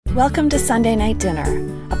Welcome to Sunday Night Dinner,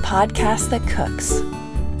 a podcast that cooks.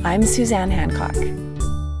 I'm Suzanne Hancock.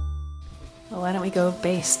 Well, why don't we go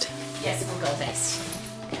based? Yes, we'll go based.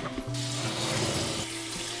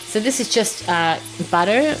 So this is just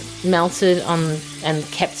butter melted on and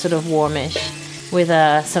kept sort of warmish with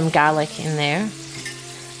some garlic in there.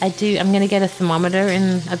 I'm going to get a thermometer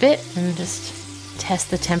in a bit and just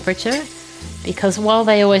test the temperature, because while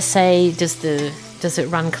they always say does it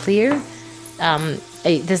run clear,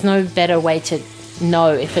 there's no better way to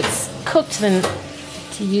know if it's cooked than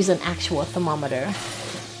to use an actual thermometer.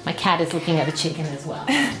 My cat is looking at the chicken as well.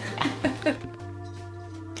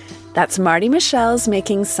 That's Marty Michelle's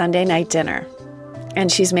making Sunday night dinner,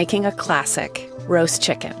 and she's making a classic, roast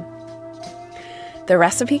chicken. The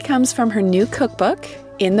recipe comes from her new cookbook,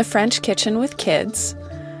 In the French Kitchen with Kids,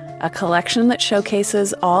 a collection that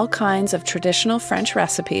showcases all kinds of traditional French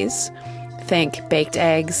recipes. Think baked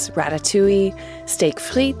eggs, ratatouille, steak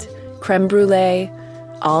frites, creme brulee,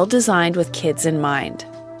 all designed with kids in mind.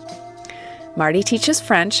 Marty teaches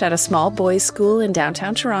French at a small boys' school in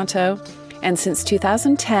downtown Toronto, and since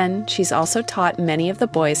 2010, she's also taught many of the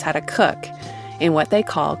boys how to cook in what they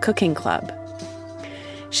call Cooking Club.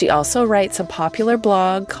 She also writes a popular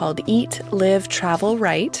blog called Eat, Live, Travel,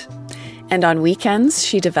 Write, and on weekends,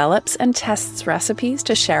 she develops and tests recipes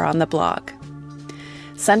to share on the blog.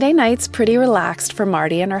 Sunday night's pretty relaxed for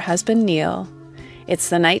Marty and her husband Neil. It's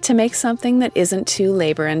the night to make something that isn't too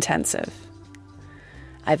labor-intensive.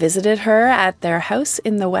 I visited her at their house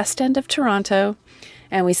in the West End of Toronto,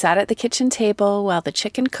 and we sat at the kitchen table while the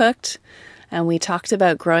chicken cooked, and we talked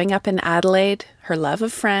about growing up in Adelaide, her love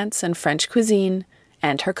of France and French cuisine,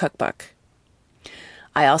 and her cookbook.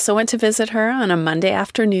 I also went to visit her on a Monday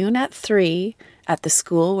afternoon at 3 at the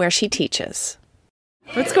school where she teaches.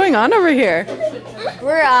 What's going on over here?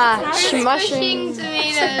 We're smushing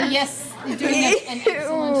tomatoes. Yes, you're doing an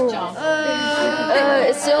excellent job.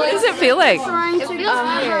 What does it feel like? It feels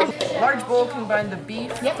weird. Large bowl, combine the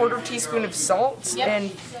beef, quarter teaspoon of salt,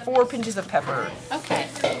 and 4 pinches of pepper. Okay.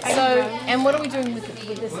 So, and what are we doing with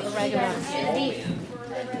this oregano? Beef.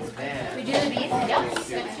 We do the beef? Yep.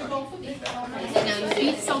 That's your bowl for beef.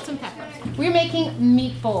 Beef, salt, and pepper. We're making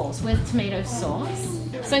meatballs with tomato sauce.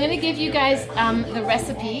 So I'm going to give you guys the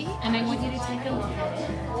recipe, and I want you to take a look at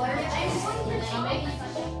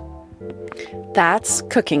it. That's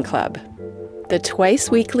Cooking Club, the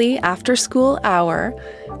twice-weekly after-school hour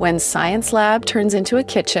when Science Lab turns into a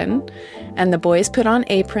kitchen and the boys put on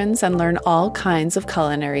aprons and learn all kinds of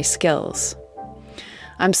culinary skills.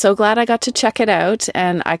 I'm so glad I got to check it out,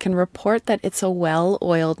 and I can report that it's a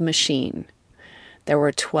well-oiled machine. There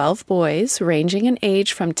were 12 boys, ranging in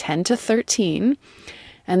age from 10 to 13,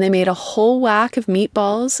 and they made a whole whack of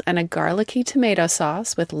meatballs and a garlicky tomato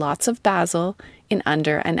sauce with lots of basil in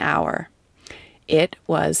under an hour. It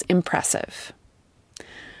was impressive.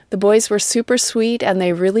 The boys were super sweet, and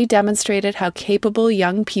they really demonstrated how capable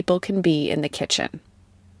young people can be in the kitchen.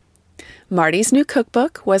 Marty's new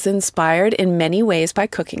cookbook was inspired in many ways by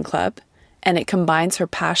Cooking Club, and it combines her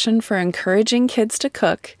passion for encouraging kids to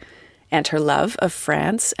cook and her love of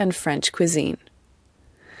France and French cuisine.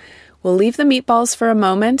 We'll leave the meatballs for a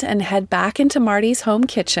moment and head back into Marty's home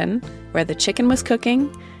kitchen, where the chicken was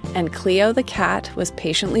cooking and Cleo the cat was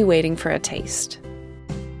patiently waiting for a taste.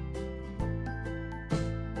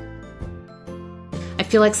 I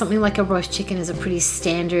feel like something like a roast chicken is a pretty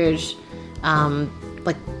standard,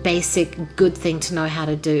 basic good thing to know how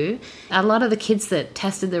to do. A lot of the kids that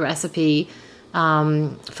tested the recipe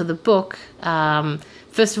for the book,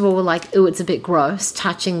 first of all, were like, "Ooh, it's a bit gross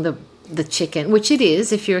touching the chicken," which it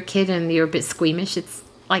is. If you're a kid and you're a bit squeamish, it's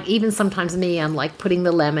like, even sometimes me, I'm like putting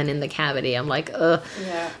the lemon in the cavity. I'm like, ugh.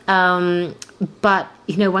 Yeah. But,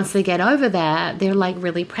 once they get over that, they're like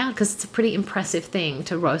really proud, because it's a pretty impressive thing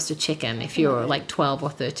to roast a chicken if you're like 12 or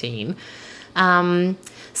 13.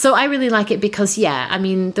 So I really like it because,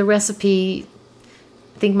 the recipe,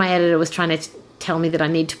 I think my editor was trying to tell me that I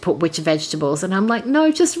need to put which vegetables, and I'm like, no,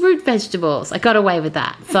 just root vegetables. I got away with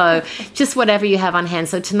that. So just whatever you have on hand.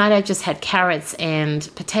 So tonight I just had carrots and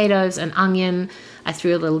potatoes and onion. I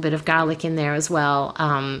threw a little bit of garlic in there as well.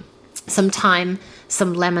 Some thyme,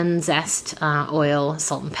 some lemon zest, oil,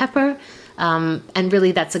 salt and pepper. And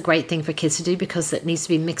really that's a great thing for kids to do, because it needs to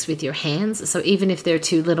be mixed with your hands. So even if they're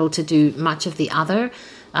too little to do much of the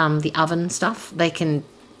oven stuff, they can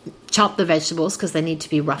chop the vegetables, because they need to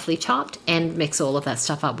be roughly chopped, and mix all of that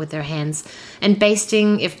stuff up with their hands. And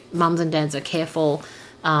basting, if mums and dads are careful,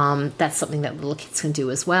 that's something that little kids can do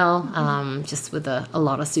as well, just with a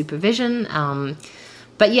lot of supervision.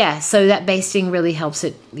 But yeah, so that basting really helps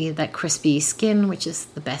it, that crispy skin, which is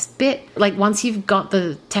the best bit. Like once you've got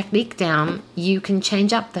the technique down, you can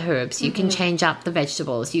change up the herbs, you can change up the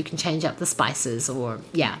vegetables, you can change up the spices, or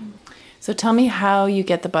yeah. So tell me how you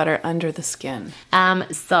get the butter under the skin.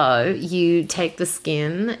 So you take the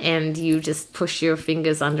skin and you just push your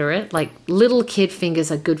fingers under it. Like little kid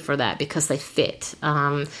fingers are good for that because they fit.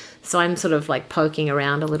 So I'm sort of like poking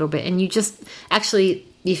around a little bit, and you just actually,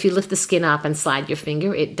 if you lift the skin up and slide your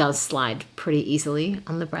finger, it does slide pretty easily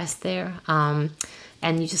on the breast there. And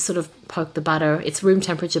you just sort of poke the butter. It's room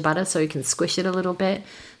temperature butter, so you can squish it a little bit.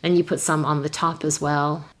 And you put some on the top as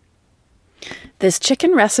well. This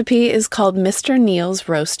chicken recipe is called Mr. Neil's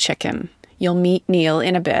Roast Chicken. You'll meet Neil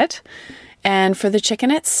in a bit. And for the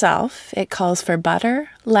chicken itself, it calls for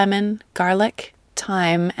butter, lemon, garlic,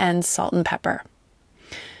 thyme, and salt and pepper.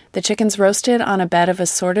 The chicken's roasted on a bed of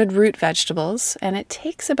assorted root vegetables, and it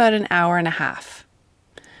takes about an hour and a half.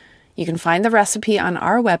 You can find the recipe on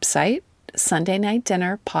our website,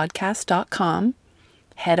 sundaynightdinnerpodcast.com.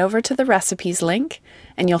 Head over to the recipes link,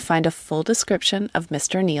 and you'll find a full description of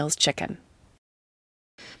Mr. Neil's chicken.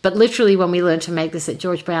 But literally, when we learned to make this at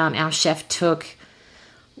George Brown, our chef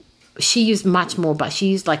she used much more butter. She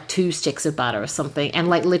used like 2 sticks of butter or something, and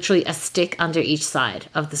like literally a stick under each side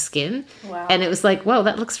of the skin. Wow. And it was like, whoa,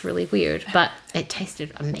 that looks really weird, but it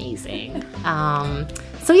tasted amazing.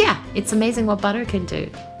 So yeah, it's amazing what butter can do.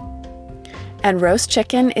 And roast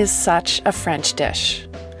chicken is such a French dish.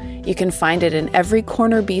 You can find it in every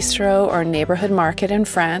corner bistro or neighborhood market in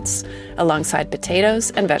France, alongside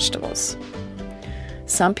potatoes and vegetables.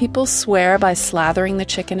 Some people swear by slathering the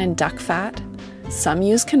chicken in duck fat. Some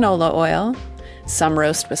use canola oil. Some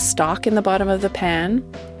roast with stock in the bottom of the pan.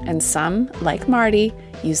 And some, like Marty,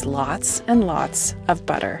 use lots and lots of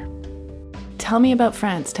butter. Tell me about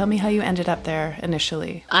France. Tell me how you ended up there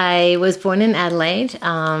initially. I was born in Adelaide,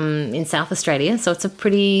 in South Australia, so it's a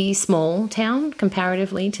pretty small town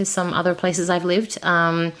comparatively to some other places I've lived.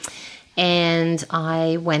 And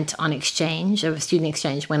I went on exchange, a student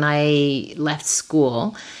exchange, when I left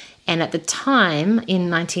school. And at the time,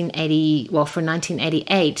 in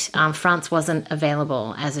 1988, France wasn't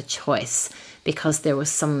available as a choice because there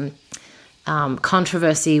was some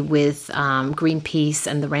controversy with Greenpeace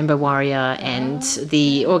and the Rainbow Warrior, and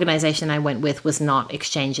the organization I went with was not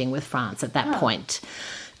exchanging with France at that point.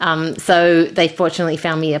 So they fortunately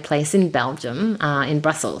found me a place in Belgium, in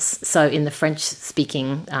Brussels, so in the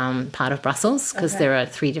French-speaking part of Brussels, because there are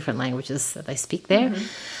 3 different languages that they speak there.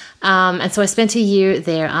 And so I spent a year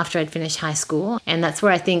there after I'd finished high school, and that's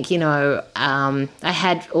where I think, I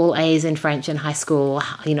had all A's in French in high school,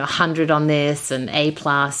 100 on this and A+,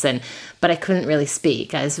 but I couldn't really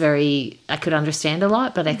speak. I could understand a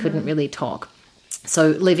lot, but I couldn't really talk. So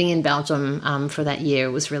living in Belgium for that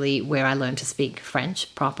year was really where I learned to speak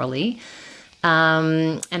French properly.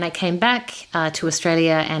 And I came back to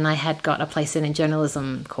Australia, and I had got a place in a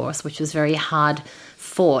journalism course, which was very hard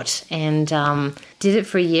fought, and did it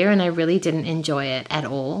for a year, and I really didn't enjoy it at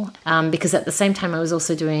all, because at the same time I was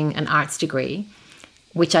also doing an arts degree,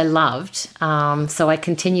 which I loved. So I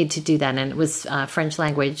continued to do that, and it was French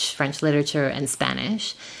language, French literature, and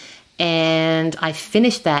Spanish. And I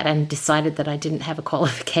finished that and decided that I didn't have a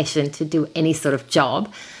qualification to do any sort of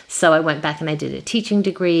job. So I went back and I did a teaching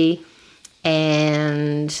degree.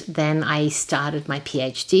 And then I started my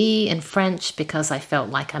PhD in French because I felt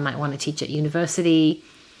like I might want to teach at university.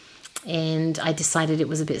 And I decided it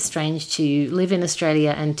was a bit strange to live in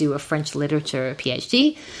Australia and do a French literature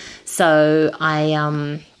PhD. So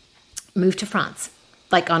I moved to France.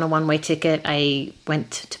 Like on a one-way ticket. I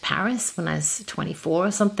went to Paris when I was 24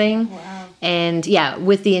 or something. Wow. And yeah,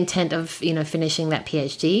 with the intent of, finishing that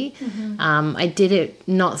PhD. I did it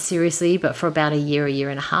not seriously, but for about a year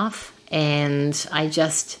and a half. And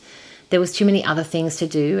there was too many other things to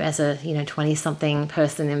do as a, 20-something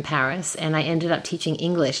person in Paris. And I ended up teaching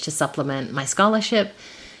English to supplement my scholarship.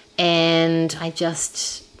 And I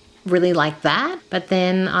just really liked that. But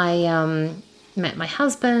then I met my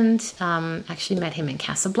husband, actually met him in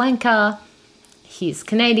Casablanca. He's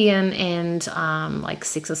Canadian, and like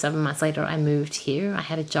 6 or 7 months later, I moved here. I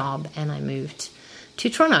had a job, and I moved to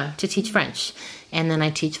Toronto to teach French. And then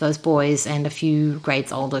I teach those boys and a few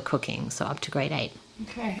grades older cooking, so up to grade 8.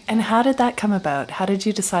 Okay. And how did that come about? How did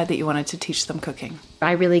you decide that you wanted to teach them cooking?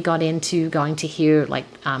 I really got into going to hear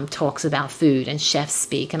talks about food and chefs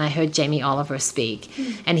speak, and I heard Jamie Oliver speak,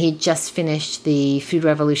 and he just finished the Food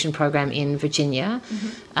Revolution program in Virginia,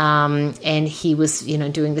 and he was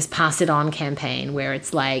doing this Pass It On campaign where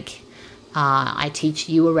it's like, I teach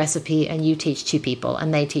you a recipe and you teach 2 people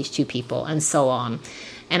and they teach 2 people and so on.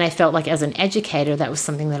 And I felt like as an educator, that was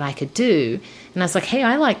something that I could do. And I was like, hey,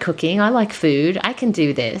 I like cooking. I like food. I can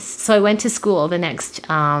do this. So I went to school the next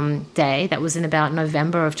day. That was in about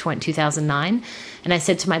November of 2009. And I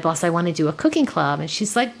said to my boss, I want to do a cooking club. And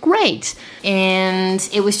she's like, great. And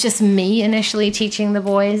it was just me initially teaching the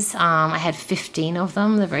boys. I had 15 of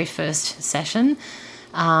them the very first session.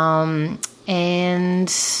 And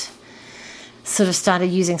sort of started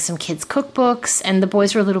using some kids' cookbooks, and the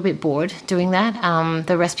boys were a little bit bored doing that.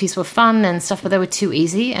 The recipes were fun and stuff, but they were too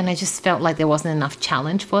easy, and I just felt like there wasn't enough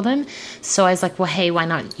challenge for them. So I was like, well, hey, why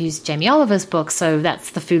not use Jamie Oliver's book? So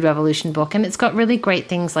that's the Food Revolution book, and it's got really great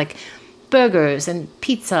things like burgers and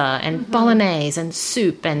pizza and bolognese and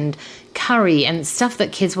soup and curry and stuff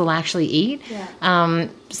that kids will actually eat.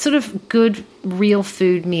 Sort of good, real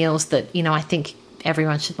food meals that, I think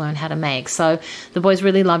everyone should learn how to make. So the boys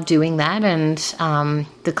really loved doing that, and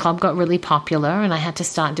the club got really popular, and I had to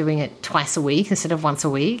start doing it twice a week instead of once a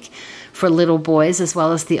week for little boys as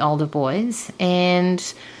well as the older boys.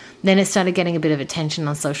 And then it started getting a bit of attention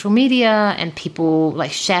on social media, and people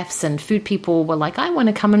like chefs and food people were like, I want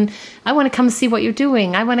to come and see what you're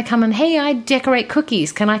doing. I want to come and, hey, I decorate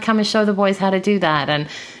cookies. Can I come and show the boys how to do that? And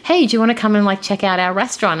hey, do you want to come and like check out our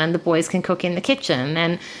restaurant and the boys can cook in the kitchen?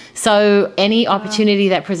 And so any opportunity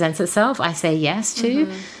that presents itself, I say yes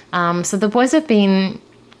to. So the boys have been,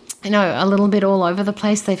 a little bit all over the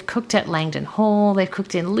place. They've cooked at Langdon Hall. They've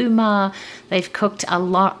cooked in Luma. They've cooked a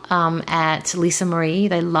lot at Lisa Marie.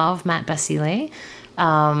 They love Matt Basile.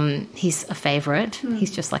 He's a favorite.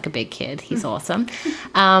 He's just like a big kid. He's awesome.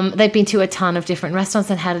 They've been to a ton of different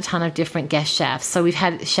restaurants and had a ton of different guest chefs. So we've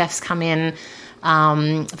had chefs come in.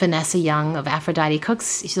 Vanessa Young of Aphrodite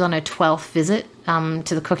Cooks, she's on her 12th visit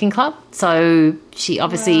to the cooking club, so she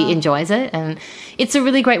obviously enjoys it, and it's a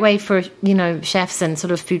really great way for chefs and sort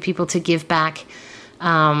of food people to give back,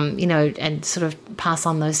 and sort of pass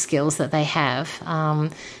on those skills that they have,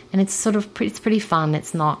 and it's sort of it's pretty fun.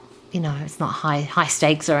 It's not it's not high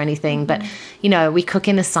stakes or anything, but we cook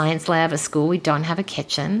in a science lab at school. We don't have a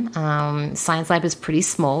kitchen. Science lab is pretty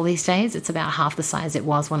small these days. It's about half the size it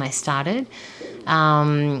was when I started.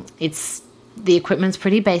 The equipment's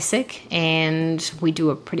pretty basic, and we do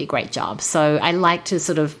a pretty great job. So I like to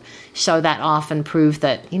sort of show that off and prove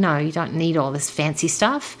that, you don't need all this fancy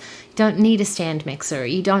stuff. You don't need a stand mixer.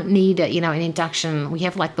 You don't need an induction. We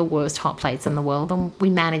have like the worst hot plates in the world, and we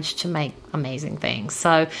manage to make amazing things.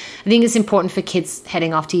 So I think it's important for kids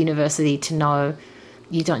heading off to university to know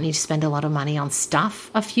you don't need to spend a lot of money on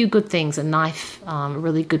stuff. A few good things, a knife, a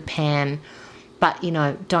really good pan, but,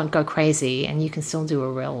 don't go crazy, and you can still do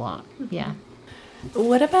a real lot. Yeah.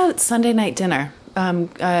 What about Sunday night dinner?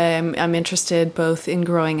 I'm interested both in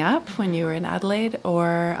growing up when you were in Adelaide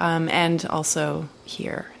and also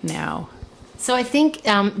here now. So I think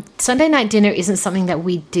Sunday night dinner isn't something that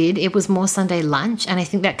we did. It was more Sunday lunch, and I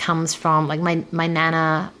think that comes from, like, my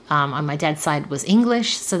nana on my dad's side was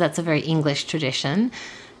English, so that's a very English tradition.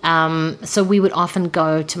 So we would often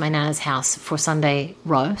go to my nana's house for Sunday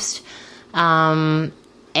roast.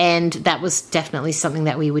 And that was definitely something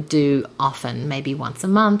that we would do often, maybe once a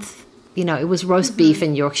month. It was roast beef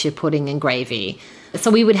and Yorkshire pudding and gravy. So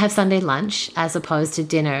we would have Sunday lunch as opposed to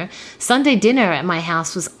dinner. Sunday dinner at my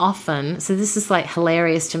house was often, so this is like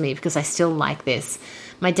hilarious to me because I still like this.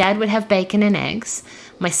 My dad would have bacon and eggs.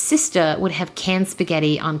 My sister would have canned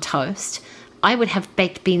spaghetti on toast. I would have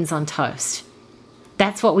baked beans on toast.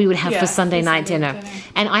 That's what we would have for Sunday night dinner.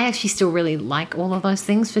 And I actually still really like all of those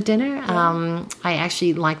things for dinner. Yeah. I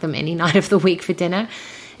actually like them any night of the week for dinner.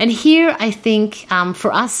 And here, I think,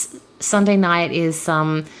 for us, Sunday night is,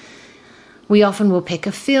 we often will pick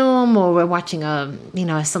a film, or we're watching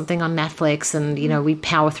something on Netflix, and, we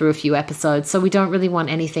power through a few episodes. So we don't really want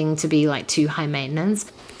anything to be like too high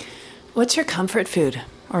maintenance. What's your comfort food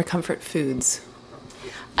or comfort foods?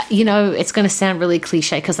 It's going to sound really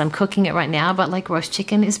cliche because I'm cooking it right now, but like roast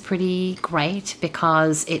chicken is pretty great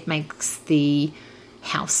because it makes the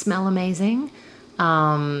house smell amazing.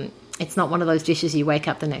 It's not one of those dishes you wake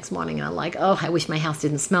up the next morning and are like, oh, I wish my house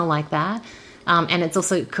didn't smell like that. And it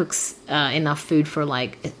also cooks enough food for,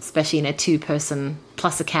 like, especially in a 2-person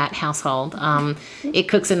plus a cat household. It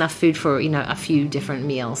cooks enough food for, a few different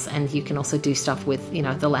meals, and you can also do stuff with,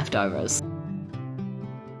 the leftovers.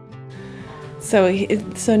 So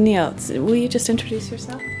Neil, will you just introduce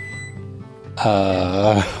yourself?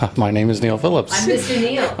 My name is Neil Phillips. I'm Mr.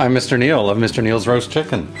 Neil. I'm Mr. Neil of Mr. Neil's Roast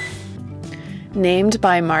Chicken. Named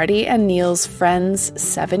by Marty and Neil's friend's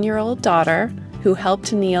 7-year-old daughter, who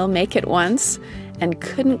helped Neil make it once and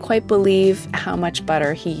couldn't quite believe how much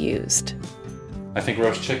butter he used. I think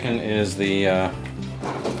roast chicken is the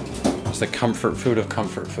comfort food of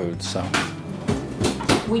comfort foods. So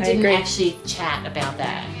We didn't agree. actually chat about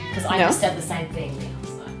that because I No? just said the same thing.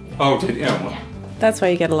 So. Oh, did you? Yeah. That's why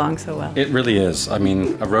you get along so well. It really is. I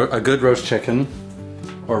mean, a good roast chicken,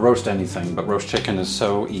 or roast anything, but roast chicken is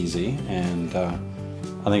so easy, and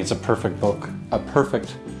I think it's a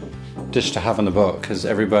perfect dish to have in the book, because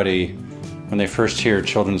everybody, when they first hear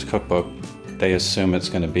children's cookbook, they assume it's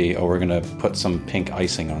going to be, oh, we're going to put some pink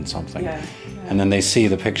icing on something. Yeah. And then they see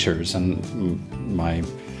the pictures, and my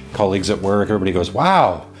colleagues at work, everybody goes,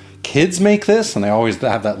 wow, kids make this? And they always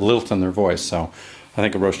have that lilt in their voice. So I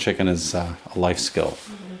think a roast chicken is a life skill.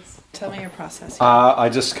 Tell me your process. I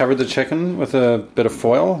just covered the chicken with a bit of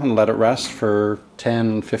foil and let it rest for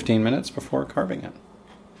 10-15 minutes before carving it.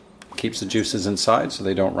 Keeps the juices inside so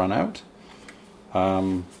they don't run out.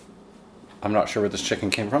 I'm not sure where this chicken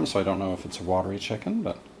came from, so I don't know if it's a watery chicken,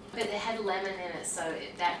 but But it had lemon in it, so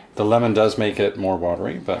that... the lemon does make it more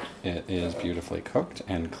watery, but it is beautifully cooked,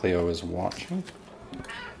 and Cleo is watching.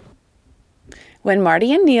 When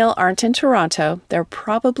Marty and Neil aren't in Toronto, they're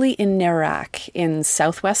probably in Nérac in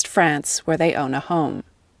southwest France, where they own a home.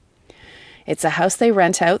 It's a house they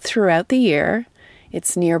rent out throughout the year.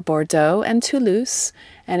 It's near Bordeaux and Toulouse,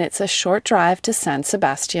 and it's a short drive to San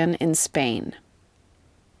Sebastian in Spain.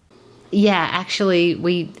 Yeah, actually,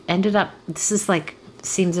 we ended up... This is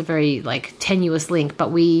seems a very tenuous link, but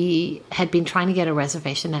we had been trying to get a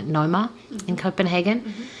reservation at Noma in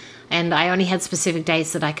Copenhagen, and I only had specific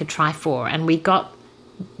dates that I could try for, and we got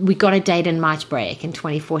a date in March break in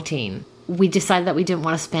 2014. We decided that we didn't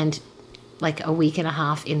want to spend a week and a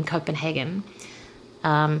half in Copenhagen,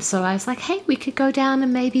 so I was like, hey, we could go down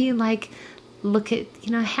and maybe look at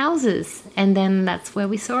houses, and then that's where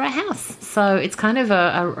we saw a house. So it's kind of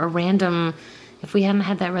a random... If we hadn't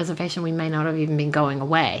had that reservation, we may not have even been going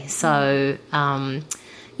away. So,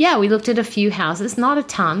 we looked at a few houses, not a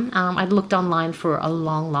ton. I'd looked online for a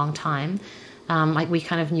long, long time. We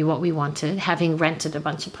kind of knew what we wanted, having rented a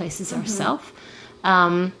bunch of places ourselves.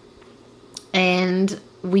 And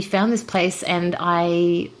we found this place, and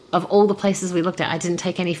of all the places we looked at, I didn't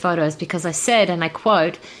take any photos because I said, and I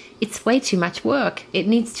quote, "It's way too much work. It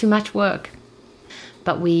needs too much work."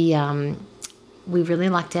 But we really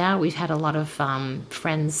lucked out. We've had a lot of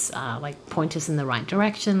friends point us in the right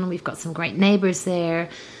direction. We've got some great neighbors there,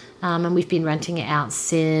 and we've been renting it out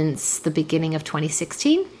since the beginning of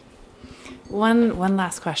 2016. One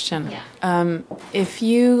last question. Yeah. If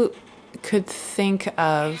you could think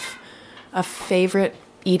of a favorite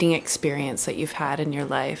eating experience that you've had in your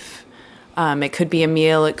life, it could be a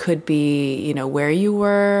meal, it could be, where you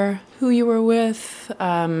were, who you were with,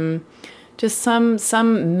 just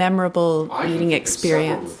some memorable eating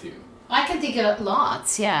experience. I can think of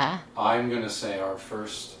lots, yeah. I'm going to say our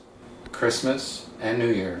first Christmas and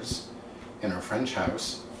New Year's in our French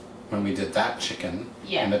house, when we did that chicken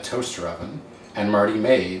in the toaster oven, and Marty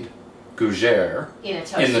made gougere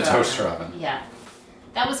in the toaster oven. Yeah,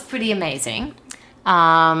 that was pretty amazing.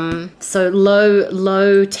 So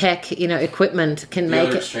low tech, equipment can The make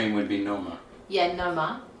other it. extreme would be Noma. Yeah,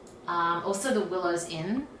 Noma. Also the Willows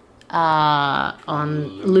Inn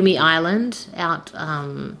on Lumi Island, out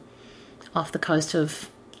off the coast of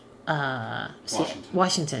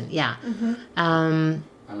Washington. Yeah. I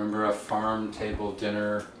remember a farm table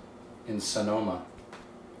dinner in Sonoma.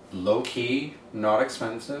 Low key, not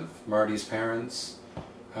expensive. Marty's parents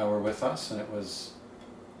were with us, and it was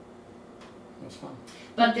fun.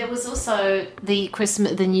 But there was also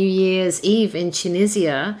the New Year's Eve in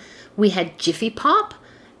Tunisia. We had Jiffy Pop,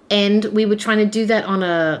 and we were trying to do that on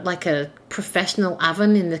a professional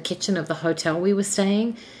oven in the kitchen of the hotel we were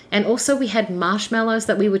staying. And also we had marshmallows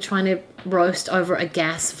that we were trying to roast over a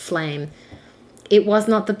gas flame. It was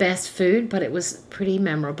not the best food, but it was pretty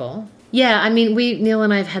memorable. Yeah, I mean, Neil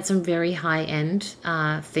and I have had some very high-end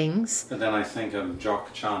things. But then I think of Jok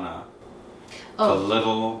Chana, the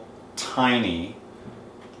little tiny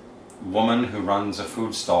woman who runs a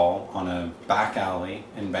food stall on a back alley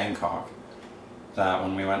in Bangkok that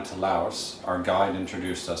when we went to Laos, our guide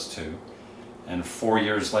introduced us to. And 4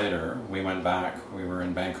 years later, we went back, we were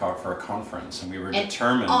in Bangkok for a conference, and we were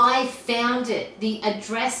determined... I found it, the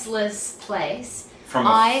addressless place. From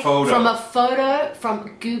a photo?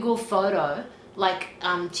 From Google Photo,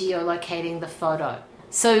 geolocating the photo.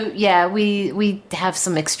 So, yeah, we have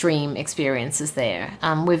some extreme experiences there.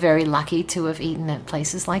 We're very lucky to have eaten at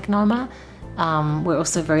places like Noma. We're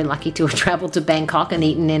also very lucky to have traveled to Bangkok and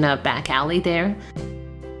eaten in a back alley there.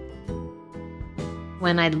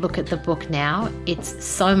 When I look at the book now, it's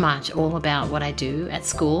so much all about what I do at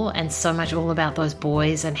school and so much all about those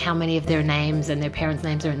boys and how many of their names and their parents'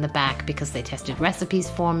 names are in the back because they tested recipes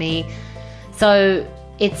for me. So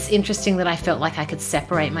it's interesting that I felt like I could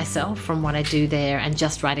separate myself from what I do there and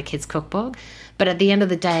just write a kid's cookbook. But at the end of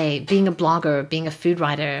the day, being a blogger, being a food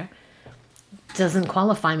writer doesn't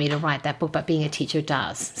qualify me to write that book, but being a teacher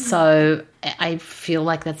does. So I feel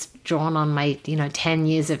like that's drawn on my, 10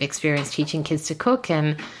 years of experience teaching kids to cook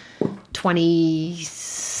and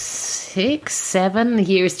 7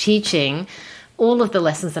 years teaching. All of the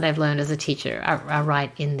lessons that I've learned as a teacher are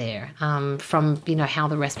right in there, from, how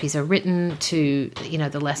the recipes are written to,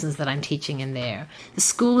 the lessons that I'm teaching in there. The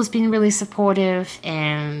school has been really supportive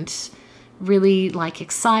and really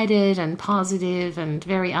excited and positive and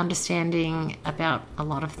very understanding about a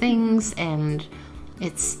lot of things. And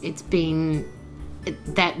it's been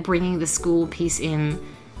that bringing the school piece in,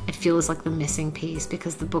 it feels like the missing piece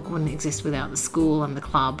because the book wouldn't exist without the school and the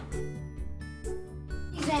club.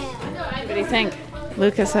 What do you think?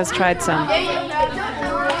 Lucas has tried some.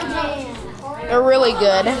 They're really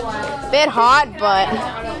good. Bit hot, but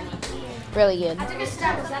really good.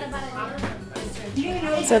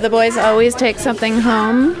 So the boys always take something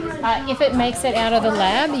home? If it makes it out of the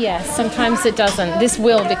lab, yes. Sometimes it doesn't. This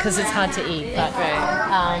will because it's hard to eat. But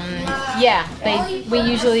we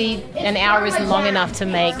usually, an hour isn't long enough to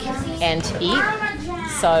make and to eat.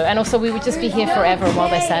 So, and also we would just be here forever while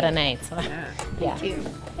they sat and ate. So, yeah. Thank you.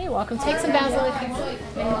 You're welcome. Take some basil if you want,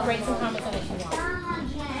 and grate some parmesan if you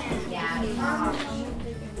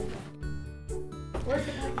want.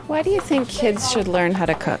 Why do you think kids should learn how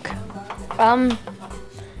to cook?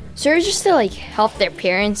 So just to help their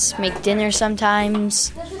parents make dinner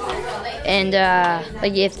sometimes, and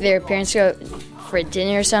if their parents go for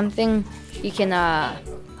dinner or something, you can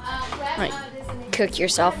cook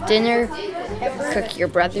yourself dinner, cook your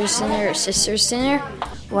brother's dinner or sister's dinner.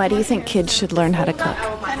 Why do you think kids should learn how to cook?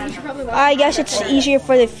 I guess it's easier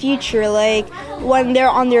for the future, when they're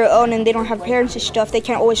on their own and they don't have parents and stuff, they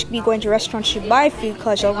can't always be going to restaurants to buy food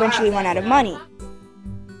because they'll eventually run out of money.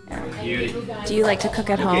 Do you like to cook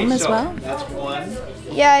at home as well?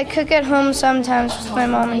 Yeah, I cook at home sometimes with my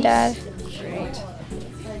mom and dad. Great.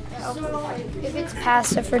 If it's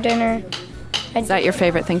pasta for dinner. Is that your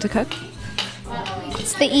favorite thing to cook?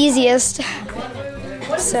 It's the easiest.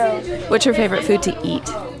 So. What's your favorite food to eat?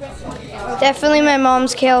 Definitely my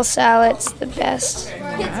mom's kale salad. It's the best.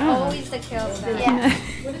 It's always the kale salad. Yeah.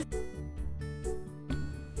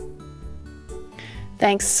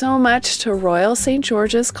 Thanks so much to Royal St.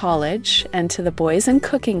 George's College and to the Boys in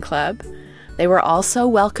Cooking Club. They were all so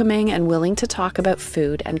welcoming and willing to talk about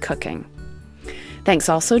food and cooking. Thanks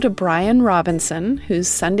also to Brian Robinson, whose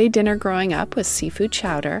Sunday dinner growing up was seafood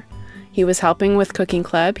chowder. He was helping with Cooking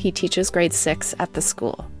Club. He teaches grade 6 at the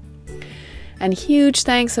school. And huge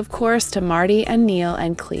thanks, of course, to Marty and Neil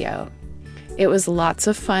and Cleo. It was lots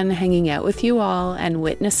of fun hanging out with you all and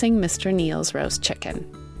witnessing Mr. Neil's roast chicken.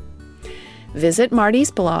 Visit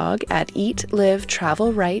Marty's blog at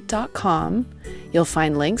eatlivetravelright.com. You'll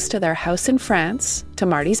find links to their house in France, to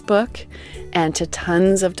Marty's book, and to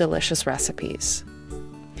tons of delicious recipes.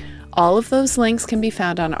 All of those links can be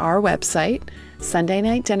found on our website,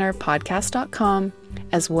 sundaynightdinnerpodcast.com,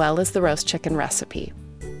 as well as the roast chicken recipe.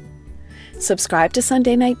 Subscribe to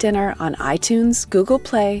Sunday Night Dinner on iTunes, Google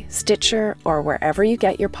Play, Stitcher, or wherever you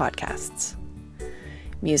get your podcasts.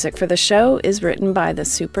 Music for the show is written by the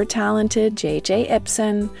super talented J.J.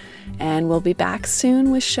 Ibsen, and we'll be back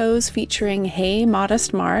soon with shows featuring Hey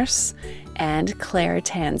Modest Mars and Claire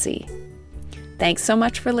Tansey. Thanks so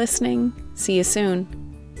much for listening. See you soon.